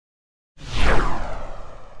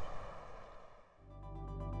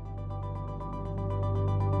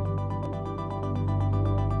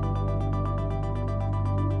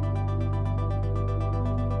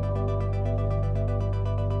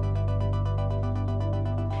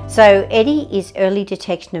So EDI is early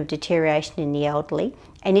detection of deterioration in the elderly,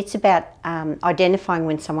 and it's about identifying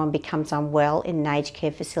when someone becomes unwell in an aged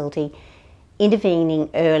care facility, intervening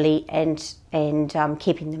early and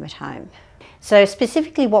keeping them at home. So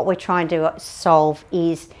specifically what we're trying to solve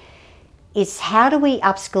is how do we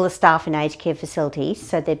upskill the staff in aged care facilities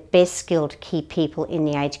so they're best skilled to keep people in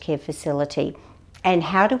the aged care facility, and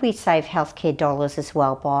how do we save healthcare dollars as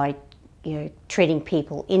well by treating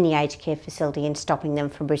people in the aged care facility and stopping them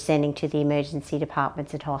from presenting to the emergency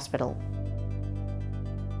departments at hospital.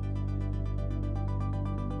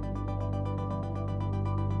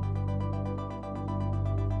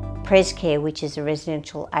 PresCare, which is a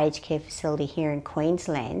residential aged care facility here in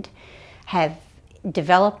Queensland, have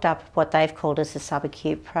developed up what they've called as a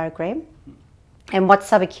subacute program. And what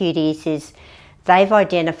subacute is they've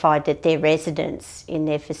identified that their residents in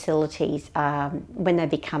their facilities, when they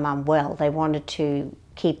become unwell, they wanted to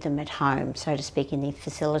keep them at home, so to speak, in the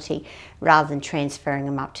facility, rather than transferring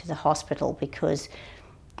them up to the hospital, because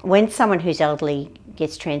when someone who's elderly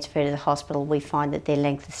gets transferred to the hospital, we find that their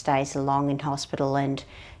length of stays are long in hospital, and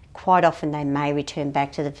quite often they may return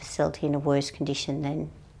back to the facility in a worse condition than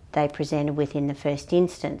they presented with in the first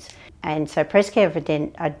instance. And so PresCare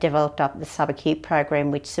have developed up the subacute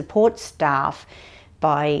program, which supports staff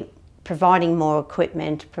by providing more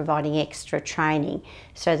equipment, providing extra training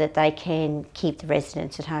so that they can keep the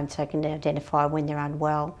residents at home, so they can identify when they're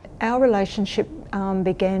unwell. Our relationship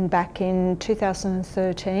began back in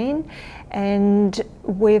 2013, and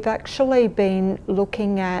we've actually been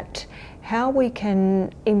looking at how we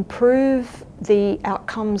can improve the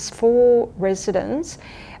outcomes for residents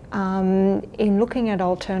in looking at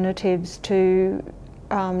alternatives to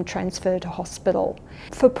transfer to hospital.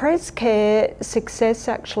 For PresCare, success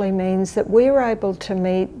actually means that we're able to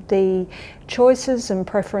meet the choices and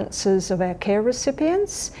preferences of our care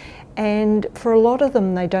recipients, and for a lot of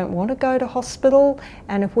them they don't want to go to hospital,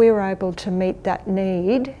 and if we're able to meet that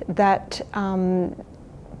need, that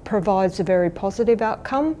provides a very positive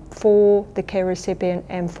outcome for the care recipient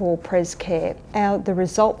and for PresCare. The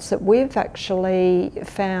results that we've actually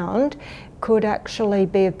found could actually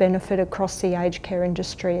be of benefit across the aged care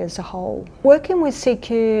industry as a whole. Working with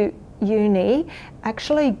CQUni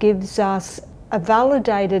actually gives us a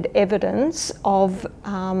validated evidence of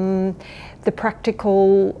the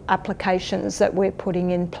practical applications that we're putting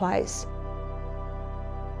in place.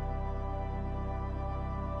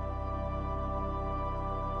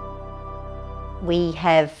 We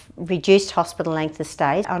have reduced hospital length of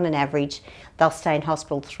stay. On an average, they'll stay in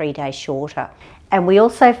hospital 3 days shorter. And we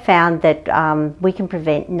also found that we can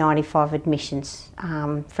prevent 95 admissions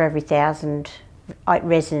for every 1,000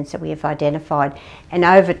 residents that we have identified. And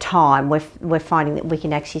over time, we're finding that we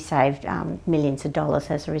can actually save millions of dollars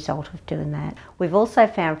as a result of doing that. We've also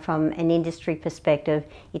found, from an industry perspective,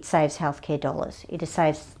 it saves healthcare dollars. It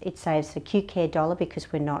saves acute care dollar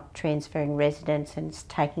because we're not transferring residents and it's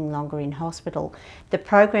taking longer in hospital. The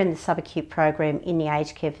program, the subacute program in the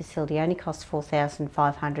aged care facility, only costs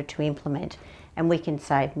 $4,500 to implement, and we can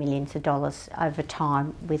save millions of dollars over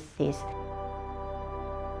time with this.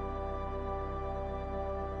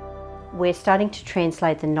 We're starting to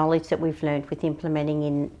translate the knowledge that we've learned with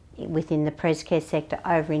implementing within the PresCare sector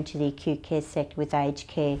over into the acute care sector with aged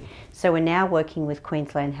care. So we're now working with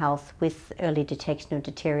Queensland Health with early detection of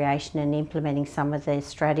deterioration and implementing some of the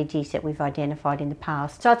strategies that we've identified in the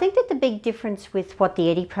past. So I think that the big difference with what the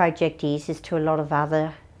EDI project is to a lot of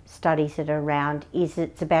other studies that are around is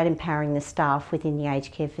it's about empowering the staff within the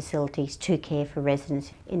aged care facilities to care for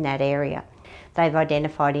residents in that area. They've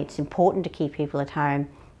identified it's important to keep people at home,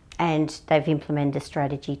 and they've implemented a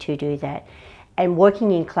strategy to do that. And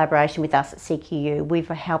working in collaboration with us at CQU, we've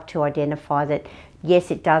helped to identify that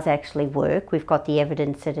yes, it does actually work. We've got the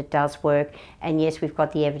evidence that it does work, and yes, we've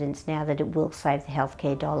got the evidence now that it will save the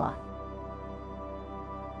healthcare dollar.